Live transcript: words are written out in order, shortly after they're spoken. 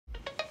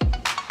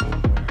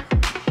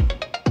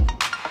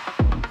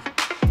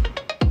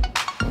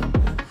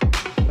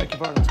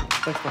very much.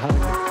 Thanks for having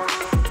me.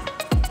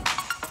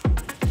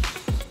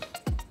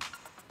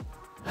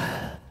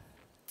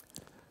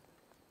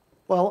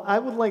 Well, I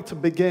would like to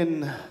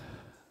begin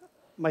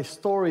my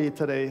story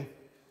today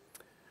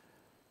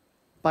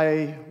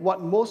by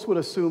what most would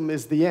assume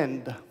is the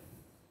end: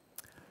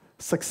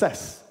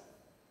 success.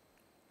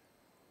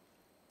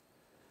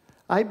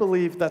 I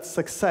believe that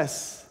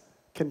success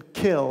can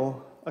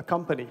kill a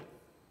company.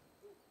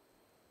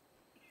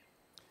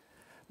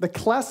 The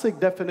classic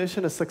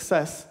definition of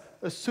success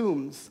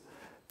assumes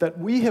that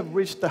we have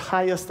reached the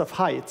highest of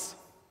heights,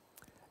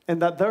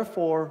 and that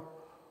therefore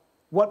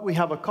what we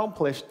have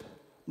accomplished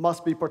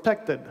must be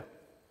protected.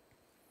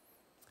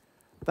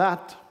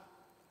 That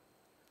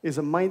is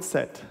a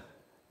mindset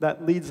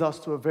that leads us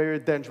to a very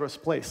dangerous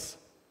place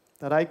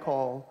that I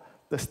call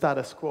the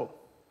status quo.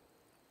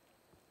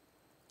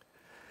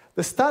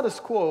 The status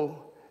quo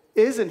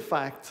is, in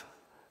fact,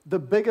 the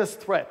biggest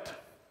threat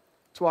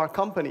to our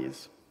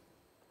companies,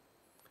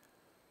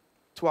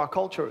 to our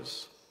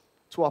cultures,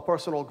 to our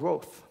personal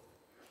growth,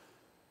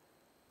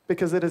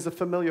 because it is a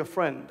familiar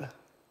friend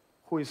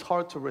who is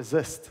hard to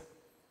resist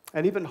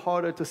and even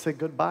harder to say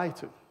goodbye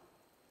to.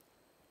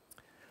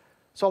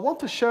 So I want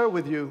to share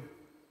with you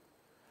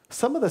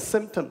some of the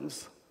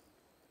symptoms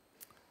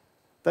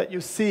that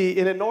you see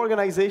in an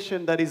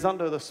organization that is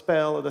under the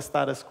spell of the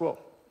status quo.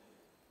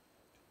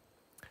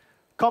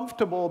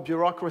 Comfortable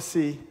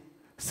bureaucracy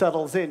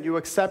settles in. You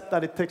accept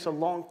that it takes a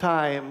long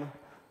time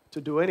to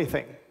do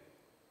anything.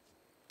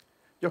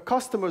 Your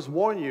customers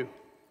warn you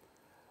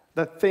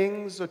that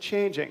things are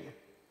changing,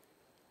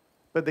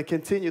 but they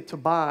continue to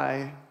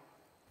buy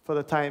for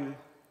the time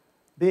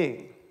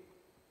being.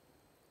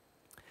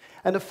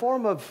 And a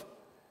form of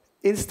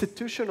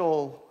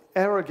institutional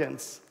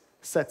arrogance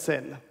sets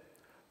in,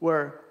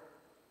 where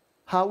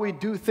how we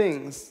do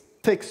things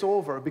takes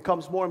over,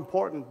 becomes more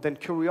important than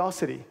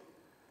curiosity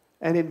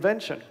and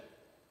invention.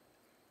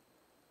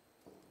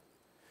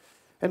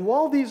 And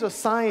while these are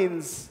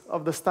signs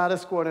of the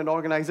status quo in an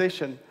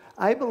organization,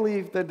 I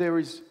believe that there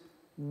is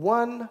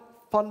one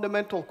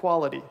fundamental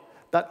quality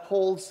that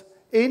holds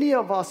any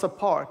of us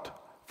apart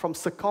from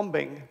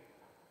succumbing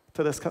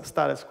to the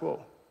status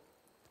quo.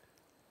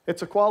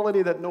 It's a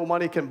quality that no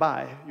money can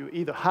buy. You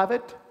either have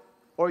it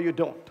or you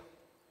don't.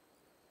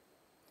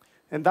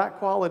 And that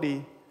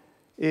quality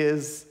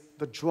is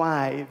the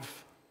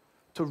drive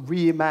to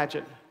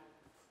reimagine.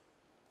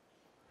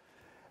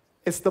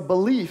 It's the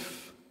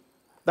belief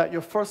that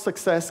your first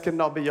success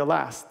cannot be your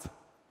last.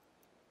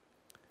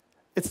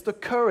 It's the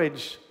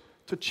courage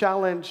to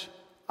challenge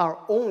our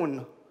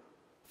own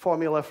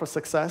formula for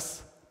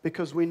success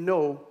because we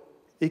know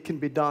it can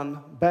be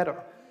done better.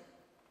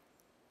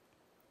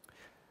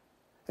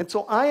 And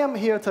so I am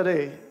here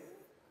today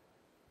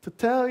to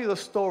tell you the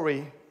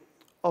story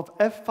of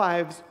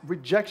F5's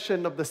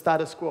rejection of the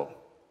status quo,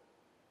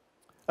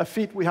 a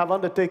feat we have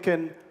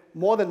undertaken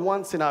more than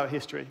once in our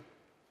history,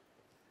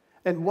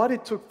 and what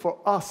it took for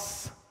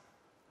us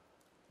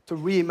to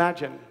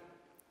reimagine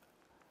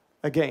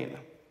again.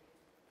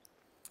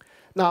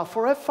 Now,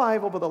 for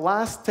F5 over the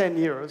last 10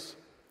 years,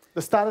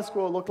 the status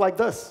quo looked like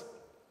this.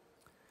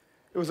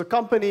 It was a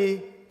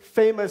company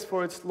famous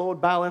for its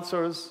load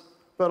balancers,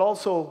 but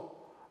also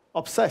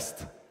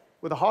obsessed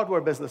with a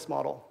hardware business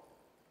model.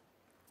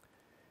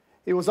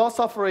 It was us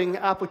offering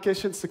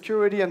application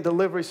security and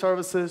delivery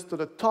services to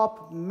the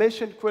top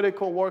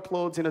mission-critical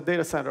workloads in a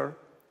data center,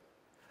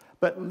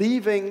 but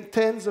leaving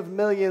tens of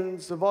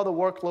millions of other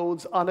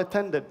workloads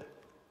unattended.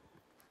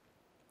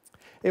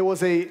 It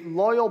was a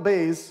loyal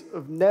base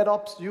of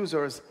NetOps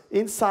users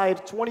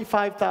inside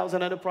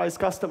 25,000 enterprise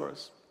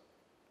customers,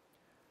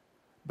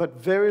 but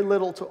very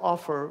little to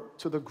offer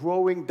to the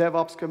growing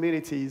DevOps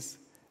communities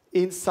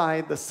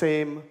inside the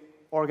same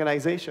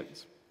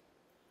organizations.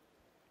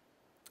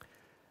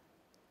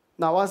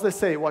 Now, as they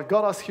say, what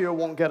got us here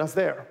won't get us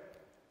there.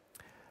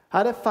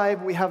 At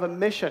F5, we have a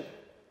mission.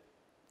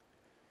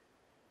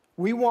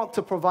 We want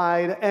to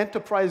provide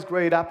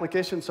enterprise-grade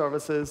application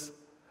services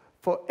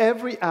for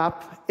every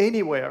app,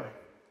 anywhere.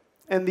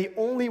 And the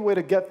only way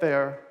to get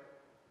there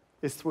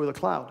is through the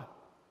cloud.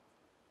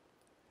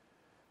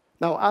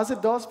 Now, as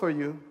it does for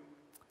you,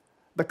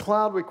 the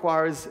cloud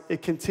requires a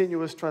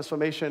continuous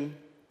transformation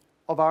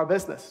of our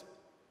business.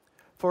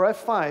 For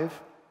F5,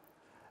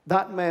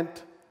 that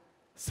meant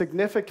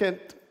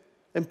significant,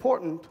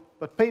 important,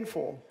 but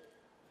painful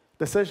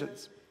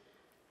decisions.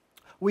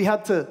 We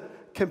had to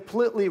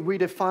completely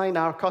redefine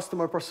our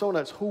customer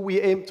personas, who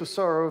we aim to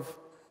serve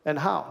and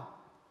how.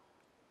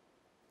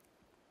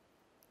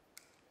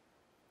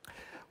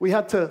 We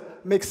had to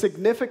make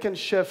significant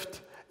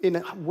shift in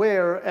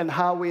where and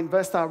how we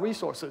invest our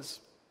resources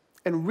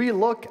and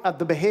relook at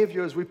the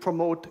behaviors we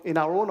promote in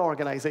our own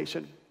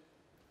organization.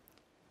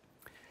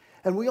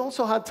 And we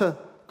also had to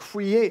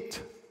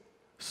create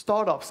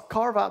startups,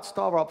 carve out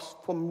startups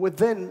from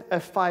within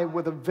F5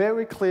 with a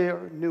very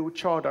clear new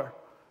charter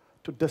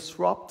to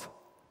disrupt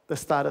the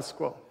status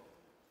quo.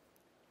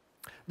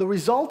 The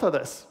result of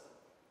this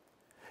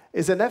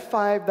is an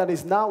F5 that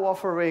is now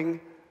offering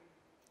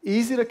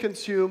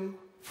easy-to-consume,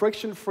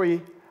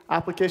 friction-free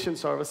application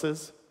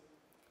services,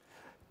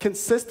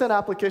 consistent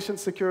application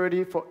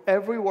security for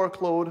every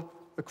workload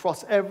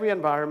across every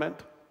environment,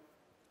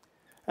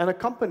 and a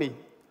company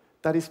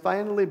that is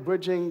finally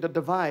bridging the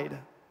divide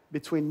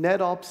between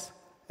NetOps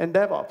and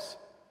DevOps.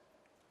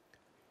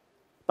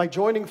 By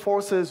joining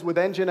forces with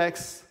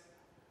NGINX,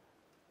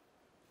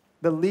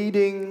 the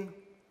leading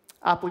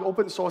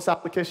open source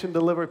application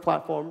delivery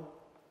platform,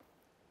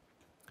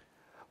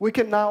 we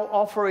can now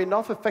offer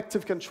enough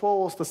effective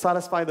controls to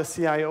satisfy the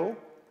CIO,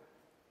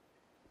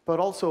 but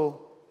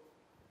also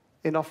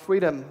enough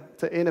freedom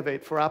to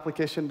innovate for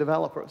application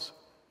developers.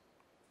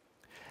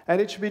 And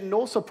it should be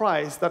no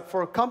surprise that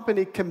for a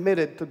company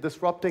committed to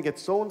disrupting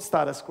its own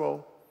status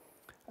quo,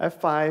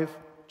 F5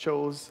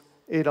 chose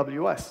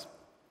AWS.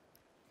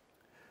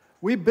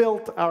 We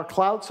built our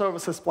cloud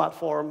services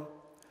platform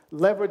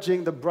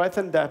leveraging the breadth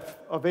and depth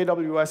of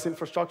AWS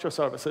infrastructure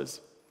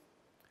services.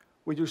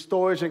 We do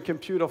storage and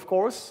compute, of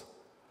course,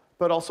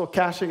 but also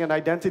caching and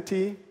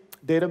identity,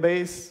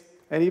 database,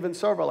 and even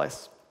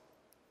serverless.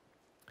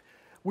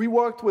 We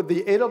worked with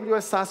the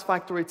AWS SaaS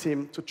Factory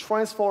team to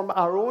transform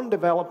our own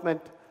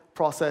development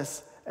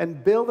process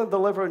and build and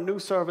deliver new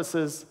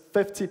services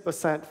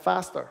 50%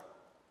 faster.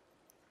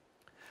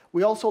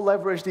 We also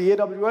leveraged the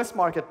AWS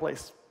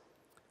Marketplace.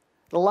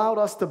 It allowed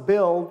us to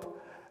build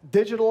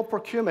digital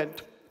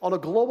procurement on a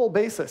global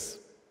basis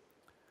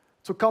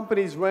to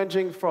companies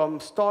ranging from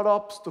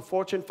startups to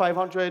Fortune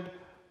 500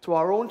 to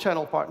our own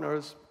channel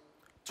partners,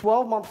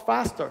 12 months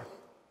faster.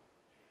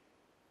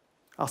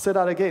 I'll say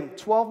that again,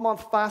 12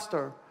 months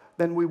faster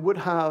than we would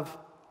have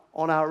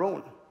on our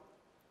own.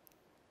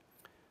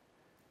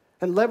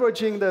 And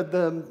leveraging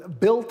the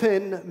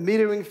built-in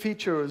metering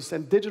features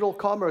and digital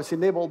commerce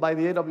enabled by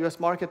the AWS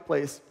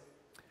Marketplace,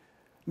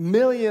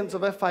 millions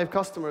of F5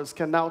 customers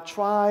can now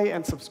try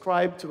and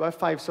subscribe to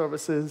F5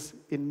 services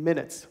in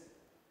minutes.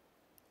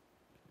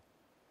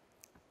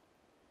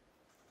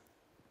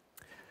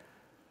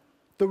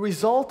 The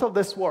result of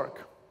this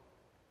work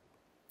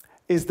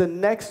is the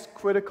next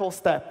critical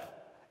step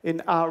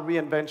in our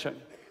reinvention,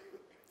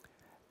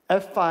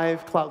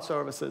 F5 Cloud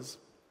Services.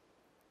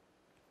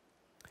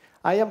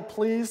 I am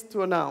pleased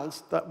to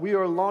announce that we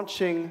are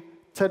launching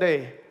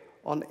today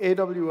on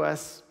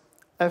AWS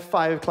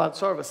F5 Cloud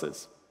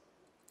Services.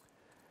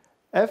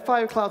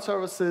 F5 Cloud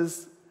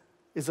Services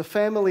is a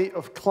family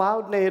of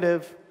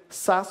cloud-native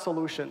SaaS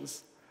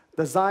solutions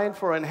designed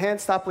for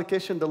enhanced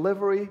application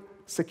delivery,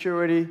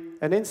 security,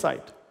 and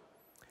insight.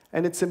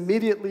 And it's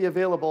immediately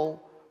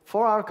available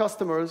for our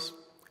customers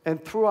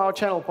and through our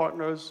channel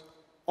partners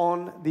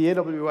on the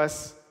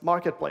AWS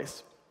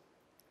Marketplace.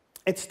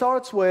 It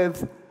starts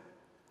with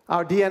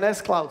our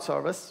DNS cloud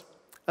service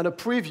and a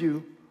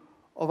preview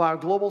of our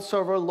global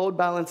server load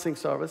balancing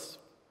service,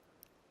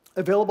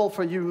 available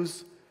for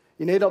use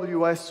in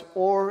AWS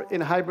or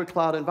in hybrid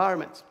cloud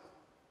environments.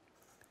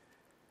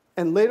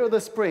 And later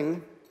this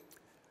spring,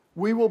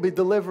 we will be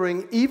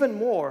delivering even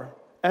more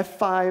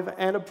F5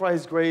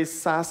 enterprise-grade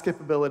SaaS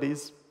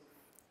capabilities,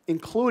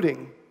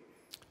 including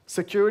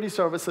security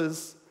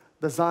services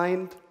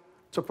designed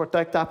to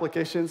protect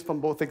applications from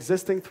both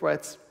existing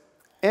threats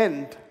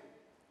and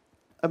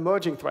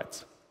emerging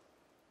threats.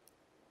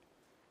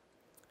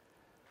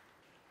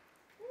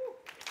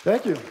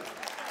 Thank you.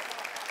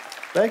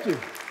 Thank you.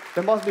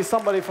 There must be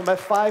somebody from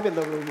F5 in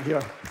the room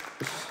here.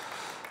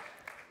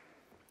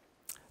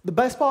 The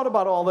best part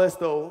about all this,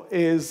 though,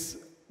 is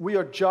we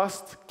are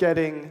just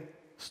getting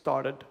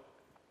started.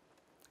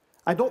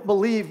 I don't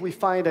believe we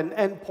find an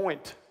end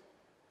point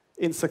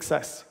in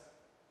success.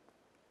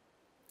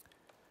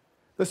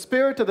 The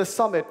spirit of the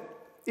summit,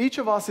 each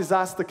of us is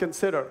asked to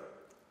consider,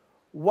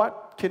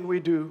 what can we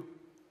do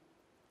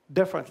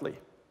differently?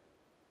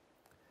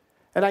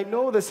 And I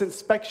know this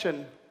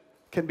inspection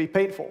can be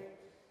painful,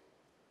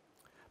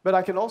 but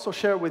I can also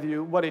share with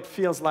you what it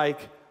feels like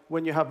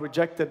when you have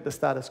rejected the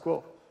status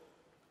quo.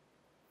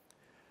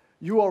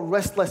 You are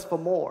restless for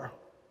more.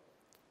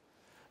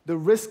 The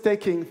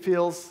risk-taking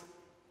feels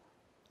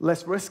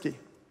less risky.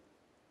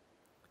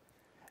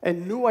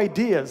 And new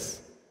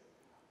ideas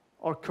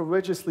are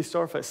courageously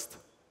surfaced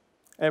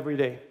every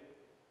day.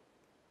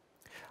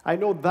 I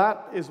know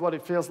that is what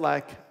it feels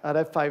like at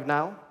F5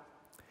 now.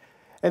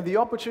 And the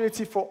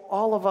opportunity for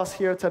all of us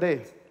here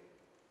today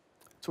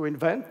to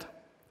invent,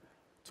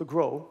 to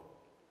grow,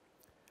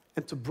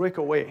 and to break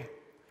away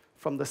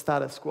from the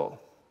status quo.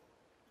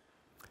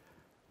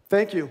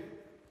 Thank you.